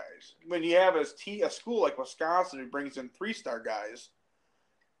 5-star guys. When you have a school like Wisconsin who brings in 3-star guys,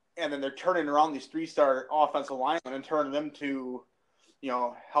 and then they're turning around these 3-star offensive linemen and turning them to,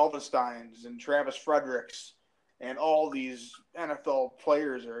 Helvensteins and Travis Fredericks and all these NFL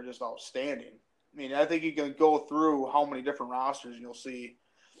players that are just outstanding. I mean, I think you can go through how many different rosters and you'll see,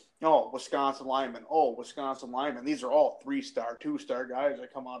 Wisconsin linemen. These are all 3-star, 2-star guys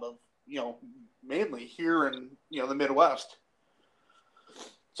that come out of, mainly here in, the Midwest.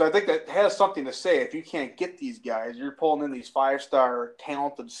 So I think that has something to say. If you can't get these guys, you're pulling in these 5-star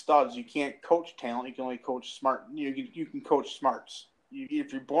talented studs. You can't coach talent. You can only coach smart. You can coach smarts.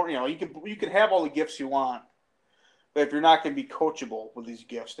 If you're born, you can have all the gifts you want. But if you're not going to be coachable with these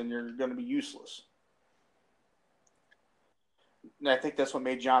gifts, then you're going to be useless. And I think that's what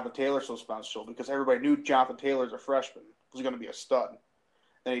made Jonathan Taylor so special, because everybody knew Jonathan Taylor as a freshman was going to be a stud.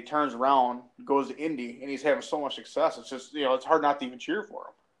 Then he turns around, goes to Indy, and he's having so much success. It's just, it's hard not to even cheer for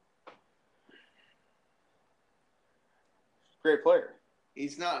him. Great player.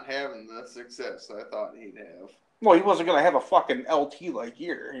 He's not having the success I thought he'd have. Well, he wasn't going to have a fucking LT-like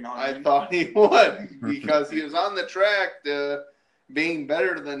year, I thought he would, because he was on the track to being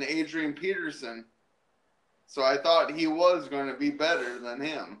better than Adrian Peterson. So I thought he was going to be better than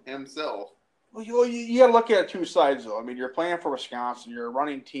himself. Well, you got to look at it 2 sides, though. I mean, you're playing for Wisconsin. You're a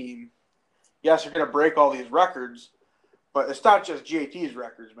running team. Yes, you're going to break all these records, but it's not just JT's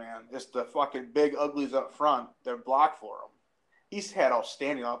records, man. It's the fucking big uglies up front that block for him. He's had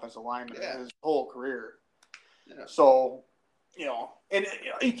outstanding offensive linemen in his whole career. Yeah. So, and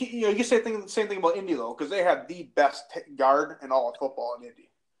you can say the same thing about Indy, though, because they have the best guard in all of football in Indy,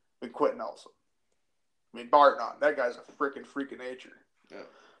 with Quentin Nelson. I mean, bar none. That guy's a freaking freak of nature. Yeah.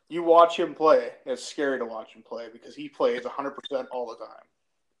 You watch him play, it's scary to watch him play because he plays 100% all the time.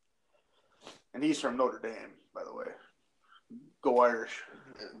 And he's from Notre Dame, by the way. Go Irish.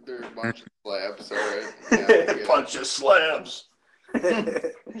 They're a bunch of slabs, all right. Yeah, bunch of slabs.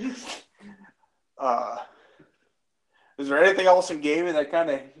 Is there anything else in gaming that kind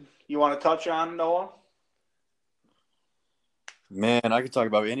of you want to touch on, Noah? Man, I could talk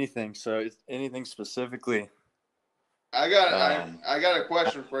about anything. So, anything specifically? I got a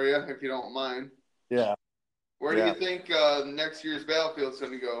question for you, if you don't mind. Yeah. Where do you think next year's Battlefield's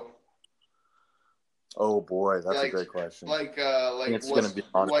going to go? Oh boy, that's a great question. It's going to be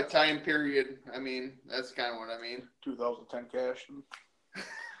what time period? I mean, that's kind of what I mean. 2010 cash.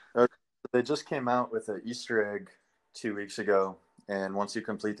 They just came out with an Easter egg 2 weeks ago, and once you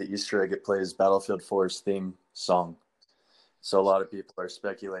complete the Easter egg, it plays Battlefield 4's theme song. So a lot of people are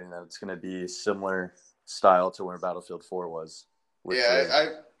speculating that it's going to be similar style to where Battlefield 4 was. Yeah,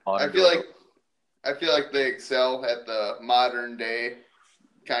 I feel like they excel at the modern day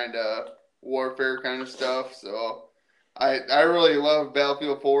kind of warfare kind of stuff. So I really love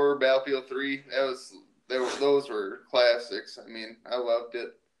Battlefield 4, Battlefield 3. Those were classics. I mean, I loved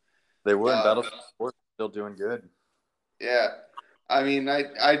it. They were in Battlefield 4, still doing good. Yeah. I mean,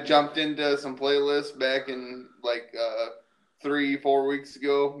 I jumped into some playlists back in like 3-4 weeks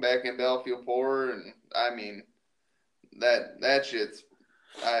ago, back in Battlefield 4, and I mean that shit's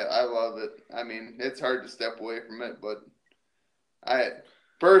I love it. I mean, it's hard to step away from it, but I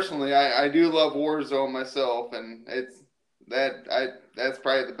personally I do love Warzone myself, and that's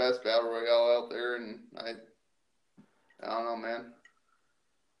probably the best battle royale out there, and I don't know, man.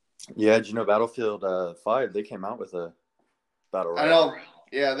 Yeah, did you know Battlefield 5, they came out with a battle I royale. know,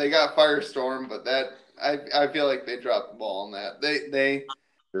 yeah, they got Firestorm, but I feel like they dropped the ball on that. They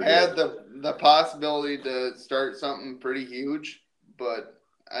Sure had did. the possibility to start something pretty huge, but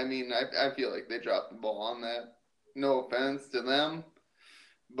I mean, I feel like they dropped the ball on that. No offense to them,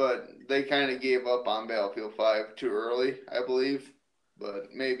 but they kind of gave up on Battlefield 5 too early, I believe.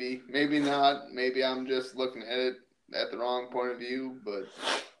 But maybe not. Maybe I'm just looking at it at the wrong point of view. But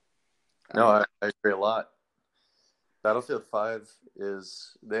No, I agree a lot. Battlefield 5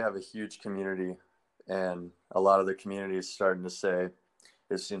 they have a huge community, and a lot of the community is starting to say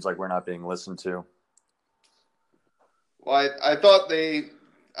it seems like we're not being listened to. well, I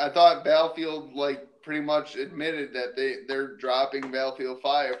thought Battlefield like pretty much admitted that they're dropping Battlefield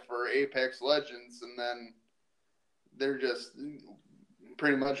 5 for Apex Legends, and then they're just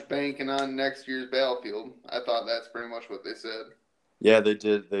pretty much banking on next year's Battlefield. I thought that's pretty much what they said. Yeah, they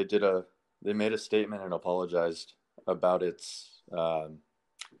did. They made a statement and apologized about its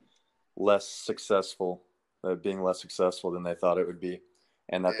less successful, being less successful than they thought it would be,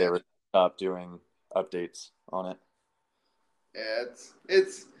 and that they Yeah. were stop doing updates on it. Yeah,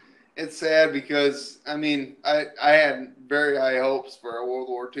 it's sad because I mean I had very high hopes for a World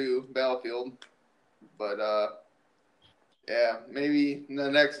War II Battlefield, but yeah, maybe the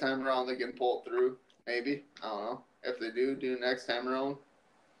next time around they can pull it through. Maybe, I don't know, if they do next time around.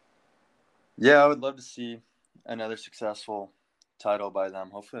 Yeah, I would love to see another successful title by them.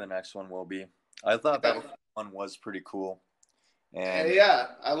 Hopefully, the next one will be. I thought Yeah, Battlefield 1 was pretty cool, and yeah,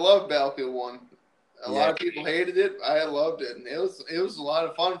 I love Battlefield 1. A lot yeah, of people hated it. I loved it, and it was a lot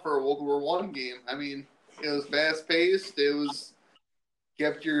of fun for a World War One game. I mean, it was fast paced. It was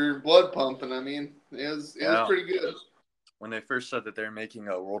kept your blood pumping. I mean, it was yeah. pretty good. When they first said that they're making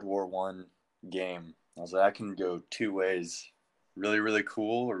a World War I game, I was like, I can go two ways: really, really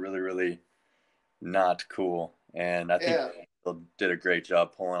cool, or really, really not cool. And I think Yeah, they did a great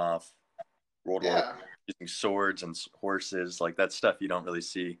job pulling off World War I, yeah, using swords and horses, like that stuff you don't really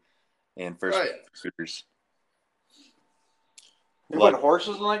see in first right. shooters. They Like, put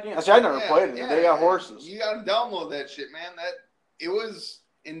horses in that game. I see. I never Yeah, played it. yeah. They got horses. You got to download that shit, man. That it was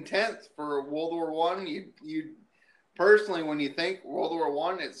intense for World War One. You personally, when you think World War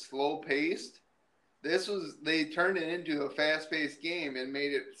One, it's slow paced. They turned it into a fast paced game and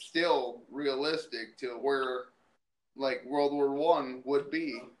made it still realistic to where like World War One would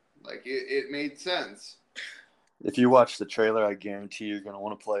be. Like it made sense. if you watch the trailer, I guarantee you're gonna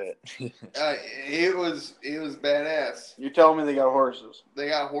want to play it. It was badass. You telling me they got horses? They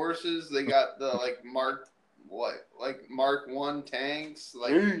got horses. They got the Mark 1 tanks.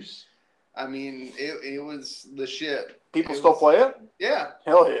 Like, Jeez. I mean, it was the shit. People still play it? Yeah,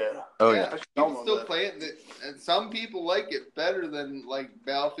 Hell yeah. Oh yeah. yeah, People download still that. play it, and some people like it better than like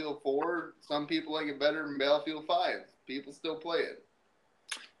Battlefield 4. Some people like it better than Battlefield 5. People still play it.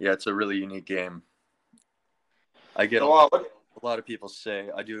 yeah. It's a really unique game. I get So, a lot of people say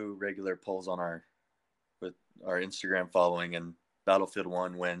I do regular polls on with our Instagram following, and Battlefield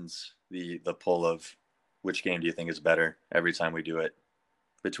 1 wins the poll of which game do you think is better every time we do it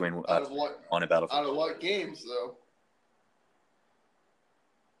between Out of what? on a Battlefield. Out of what games though?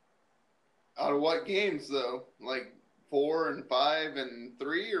 Out of what games though? Like 4 and 5 and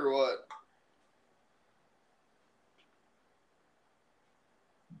 3 or what?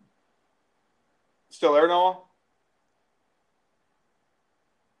 still there, Noah?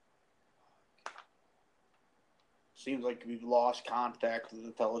 Seems like we've lost contact with the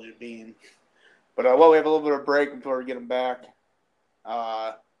intelligent being. But we have a little bit of a break before we get him back.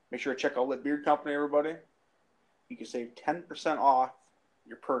 Make sure to check out Lit Beard Company, everybody. You can save 10% off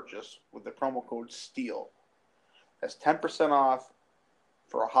your purchase with the promo code STEEL. That's 10% off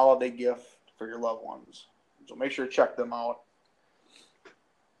for a holiday gift for your loved ones. So make sure to check them out.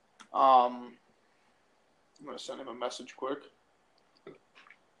 I'm going to send him a message quick.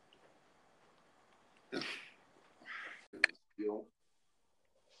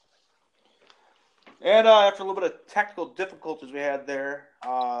 And after a little bit of technical difficulties we had there,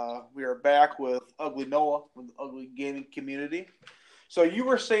 we are back with Ugly Noah from the Ugly Gaming Community. So you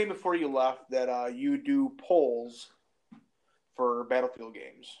were saying before you left that you do polls for Battlefield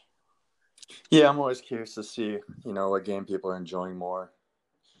games. Yeah, I'm always curious to see, what game people are enjoying more.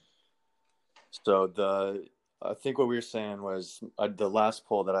 So I think what we were saying was the last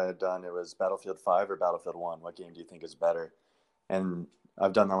poll that I had done, it was Battlefield 5 or Battlefield 1. What game do you think is better? And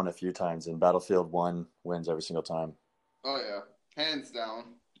I've done that one a few times, and Battlefield 1 wins every single time. Oh, yeah. Hands down.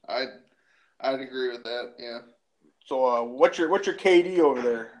 I'd agree with that, yeah. So what's your KD over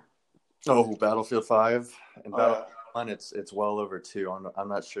there? Oh, Battlefield 5 and Battlefield 1, it's well over 2. I'm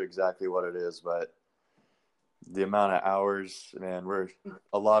not sure exactly what it is, but the amount of hours, man,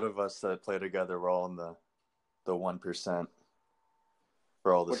 a lot of us that play together, we're all in the 1%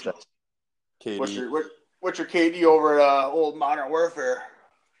 for all the stuff. KD. What's your KD over at old Modern Warfare?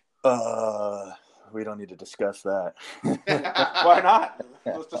 We don't need to discuss that. Why not?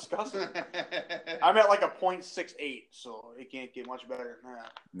 Let's discuss it. I'm at like a .68, so it can't get much better than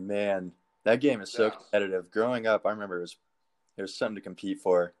that. Man, that game is so competitive. Growing up, I remember it was something to compete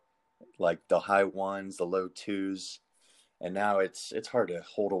for, like the high ones, the low twos, and now it's hard to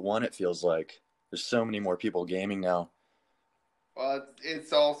hold a 1. It feels like there's so many more people gaming now. Well,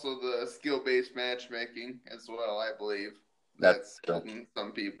 it's also the skill-based matchmaking as well, I believe. That's putting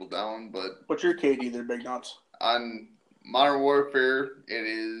some people down, but... What's your KD there, Big Nuts? On Modern Warfare, it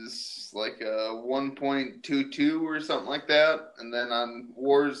is like a 1.22 or something like that. And then on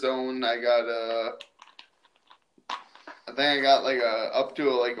Warzone, I think I got like up to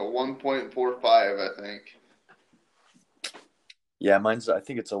like a 1.45, I think. Yeah, I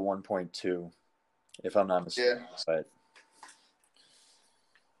think it's a 1.2, if I'm not mistaken. Yeah.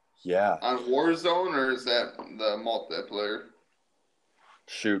 Yeah. On Warzone, or is that the multiplayer?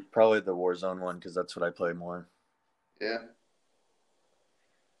 Shoot, probably the Warzone one, because that's what I play more. Yeah.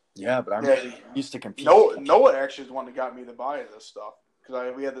 Yeah, but I'm used to compete. Noah actually is the one that got me to buy this stuff,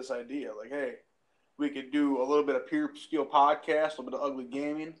 because we had this idea, like, hey, we could do a little bit of Pure Skill podcast, a little bit of Ugly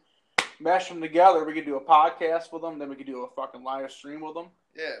Gaming, mash them together. We could do a podcast with them, then we could do a fucking live stream with them.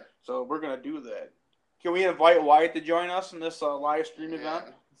 Yeah. So we're going to do that. Can we invite Wyatt to join us in this live stream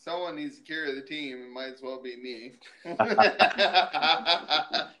event? Someone needs to carry the team. It might as well be me.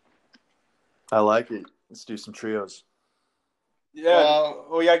 I like it. Let's do some trios. Yeah.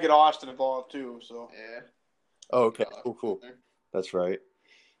 We got to get Austin involved too. So. Yeah. Oh, okay. Cool. That's right.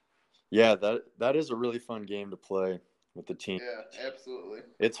 Yeah, that is a really fun game to play with the team. Yeah, absolutely.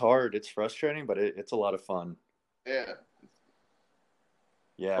 It's hard. It's frustrating, but it's a lot of fun. Yeah.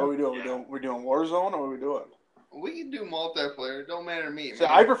 Yeah. What are we doing? We're doing Warzone, or what are we doing? We can do multiplayer. It don't matter to me. See,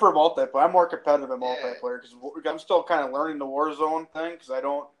 I prefer multiplayer. I'm more competitive in multiplayer because I'm still kind of learning the Warzone thing because I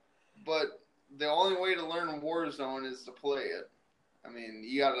don't. But the only way to learn Warzone is to play it. I mean,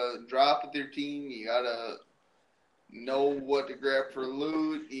 you gotta drop with your team. You gotta know what to grab for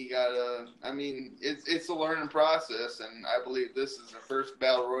loot. It's a learning process, and I believe this is the first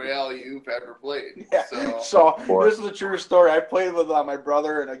battle royale you've ever played. Yeah. So this is a true story. I played with my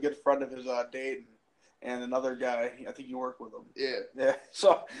brother and a good friend of his, Dayton. And another guy, I think you work with him. Yeah.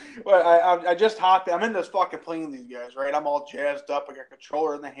 So, I just hopped in. I'm in this fucking playing with these guys, right? I'm all jazzed up. I got a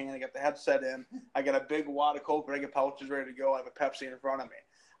controller in the hand. I got the headset in. I got a big wad of Copenhagen pouches ready to go. I have a Pepsi in front of me.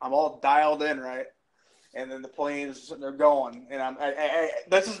 I'm all dialed in, right? And then the planes, they're going. And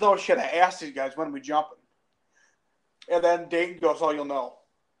this is no shit. I asked these guys, when are we jumping? And then Dayton goes, oh, you'll know.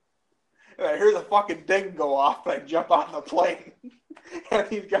 And I hear the fucking ding go off, and I jump on the plane. And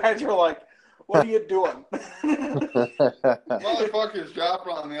these guys are like, what are you doing? Motherfuckers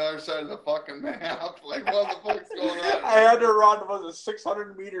dropping on the other side of the fucking map. Like, what the fuck's going on? I had to run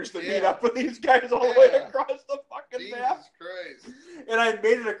 600 meters to meet up with these guys all the way across the fucking map. Jesus Christ. And I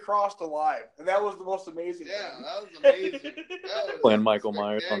made it across alive. And that was the most amazing thing. That was amazing. Playing Michael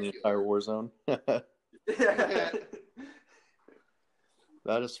Myers on the entire Warzone. Yeah.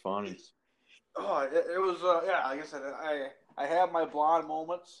 That is funny. Oh, it was, like I said, I have my blonde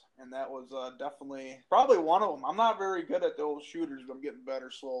moments, and that was definitely probably one of them. I'm not very good at those shooters, but I'm getting better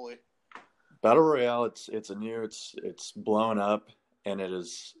slowly. Battle Royale, it's blown up, and it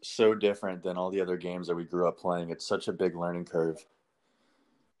is so different than all the other games that we grew up playing. It's such a big learning curve.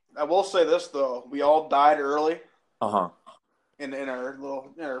 I will say this though, we all died early. In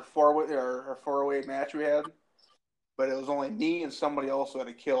our four-way match we had, but it was only me and somebody else who had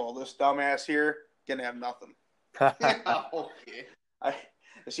a kill. This dumbass here didn't have nothing. Okay. I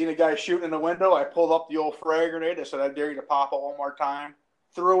seen a guy shooting in the window. I pulled up the old frag grenade. I said, I dare you to pop it one more time.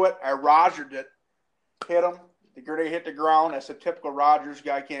 Threw it. I rogered it. Hit him. The grenade hit the ground. That's a typical Rogers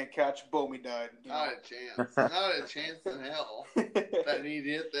guy can't catch. Boom, he died. Not a chance. Not a chance in hell that he'd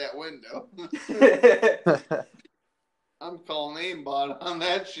hit that window. I'm calling aimbot on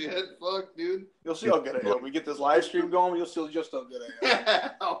that shit. Fuck, dude. You'll see how good I am. We get this live stream going, you'll see just how good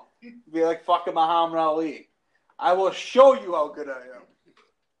I am. Be like fucking Muhammad Ali. I will show you how good I am.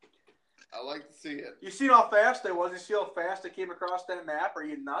 I like to see it. You see how fast I was? You see how fast I came across that map? Are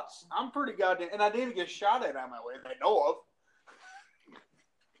you nuts? I'm pretty goddamn... And I didn't even get shot at on my way that I know of.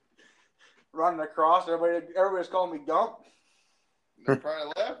 Running across, everybody's calling me Gump. They're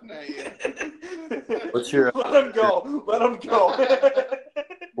probably laughing at you. What's your... Let him go. Let him go.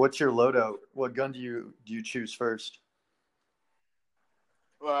 What's your loadout? What gun do you choose first?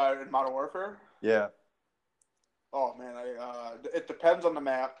 In Modern Warfare? Yeah. Oh, man. It depends on the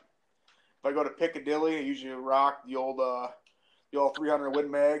map. If I go to Piccadilly, I usually rock the old 300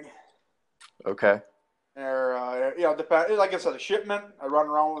 Win Mag. Okay. Or depend. Like I said, a shipment. I run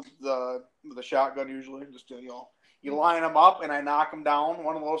around with the shotgun usually. Just you line them up and I knock them down.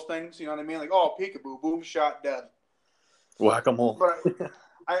 One of those things. You know what I mean? Like peekaboo, boom, shot, dead. Whack-a-mole. But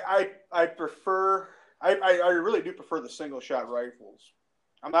I prefer. I really do prefer the single shot rifles.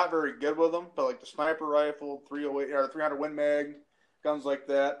 I'm not very good with them, but like the sniper rifle, 308 or 300 Win Mag, guns like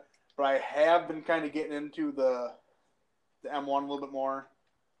that. But I have been kind of getting into the M1 a little bit more.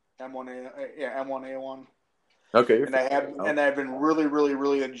 M1A1. Okay. And I've been really, really,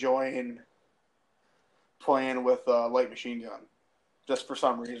 really enjoying playing with light machine gun. Just for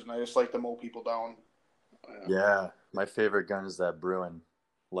some reason, I just like to mow people down. Yeah, my favorite gun is that Bruin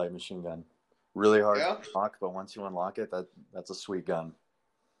light machine gun. Really hard to unlock, but once you unlock it, that's a sweet gun.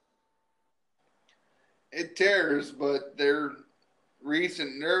 It tears, but their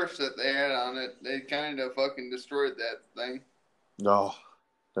recent nerfs that they had on it, they kind of fucking destroyed that thing. Oh,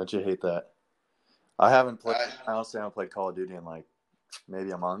 don't you hate that? I honestly haven't played Call of Duty in like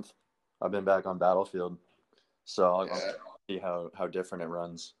maybe a month. I've been back on Battlefield, so I'll see how different it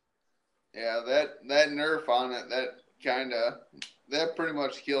runs. Yeah, that nerf on it, that pretty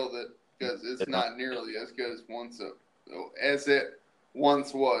much killed it because it's not nearly as good as it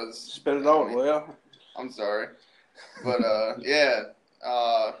once was. Spit it out, will ya? I'm sorry. But,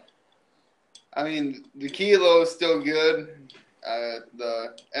 I mean, the Kilo is still good.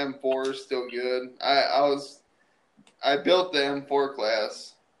 The M4 is still good. I built the M4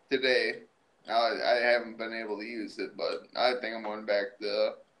 class today. I haven't been able to use it, but I think I'm going back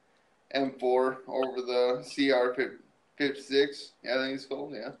the M4 over the CR56. Yeah, I think it's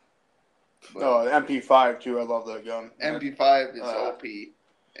called, yeah. But, the MP5, too. I love that gun. MP5 is OP.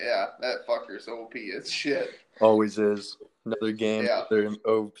 Yeah, that fucker's OP as shit. Always is. Another game, another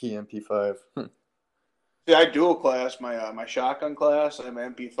OP MP5. Yeah, I dual class my shotgun class. I have my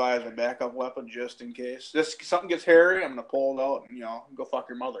MP5 as my backup weapon just in case. Just something gets hairy, I'm gonna pull it out and go fuck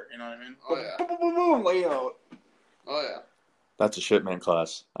your mother. You know what I mean? Oh yeah. Boom, boom, boom, boom, lay out. Oh yeah. That's a shipment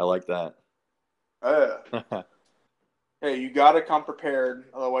class. I like that. Yeah. Hey, you gotta come prepared,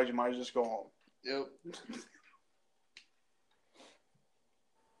 otherwise you might as well just go home. Yep.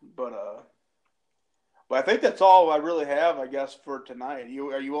 But I think that's all I really have, I guess, for tonight.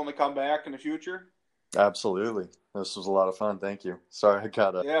 Are you willing to come back in the future? Absolutely. This was a lot of fun. Thank you. Sorry I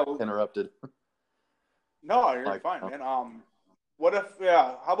got interrupted. No, you're fine, man. What if?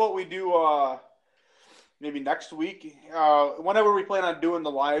 Yeah. How about we do maybe next week? Whenever we plan on doing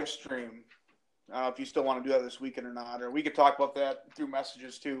the live stream. If you still want to do that this weekend or not, or we could talk about that through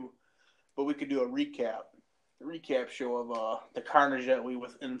messages too. But we could do a recap show of the carnage that we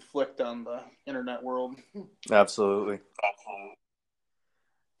inflict on the internet world. Absolutely.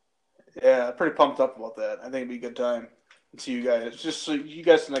 Yeah, pretty pumped up about that. I think it'd be a good time to see you guys, just so you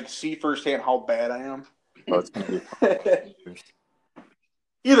guys can see firsthand how bad I am. Oh, it's gonna be fun.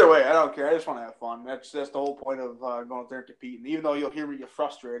 Either way, I don't care. I just want to have fun. That's the whole point of going out there and competing. Even though you'll hear me get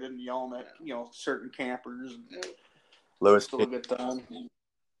frustrated and yelling at certain campers. Lewis, still a good time.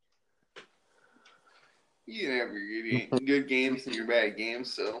 You can have your good games and your bad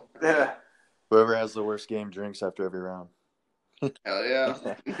games. So yeah. Whoever has the worst game drinks after every round. Hell yeah!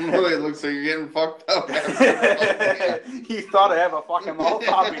 It looks like you're getting fucked up. He thought I have a fucking mouth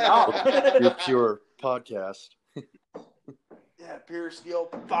copy now. Your pure podcast. Yeah, Pure Steel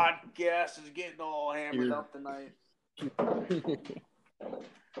podcast is getting all hammered up tonight. That'll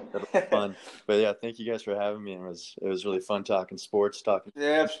be fun. But yeah, thank you guys for having me. It was really fun talking sports,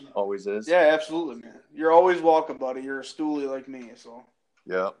 Yeah, always is. Yeah, absolutely, man. You're always welcome, buddy. You're a stoolie like me, so.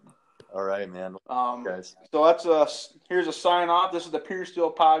 Yep. All right, man. Guys. So here's a sign off. This is the Pure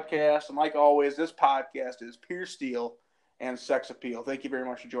Steel podcast, and like always, this podcast is Pure Steel and Sex Appeal. Thank you very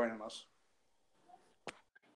much for joining us.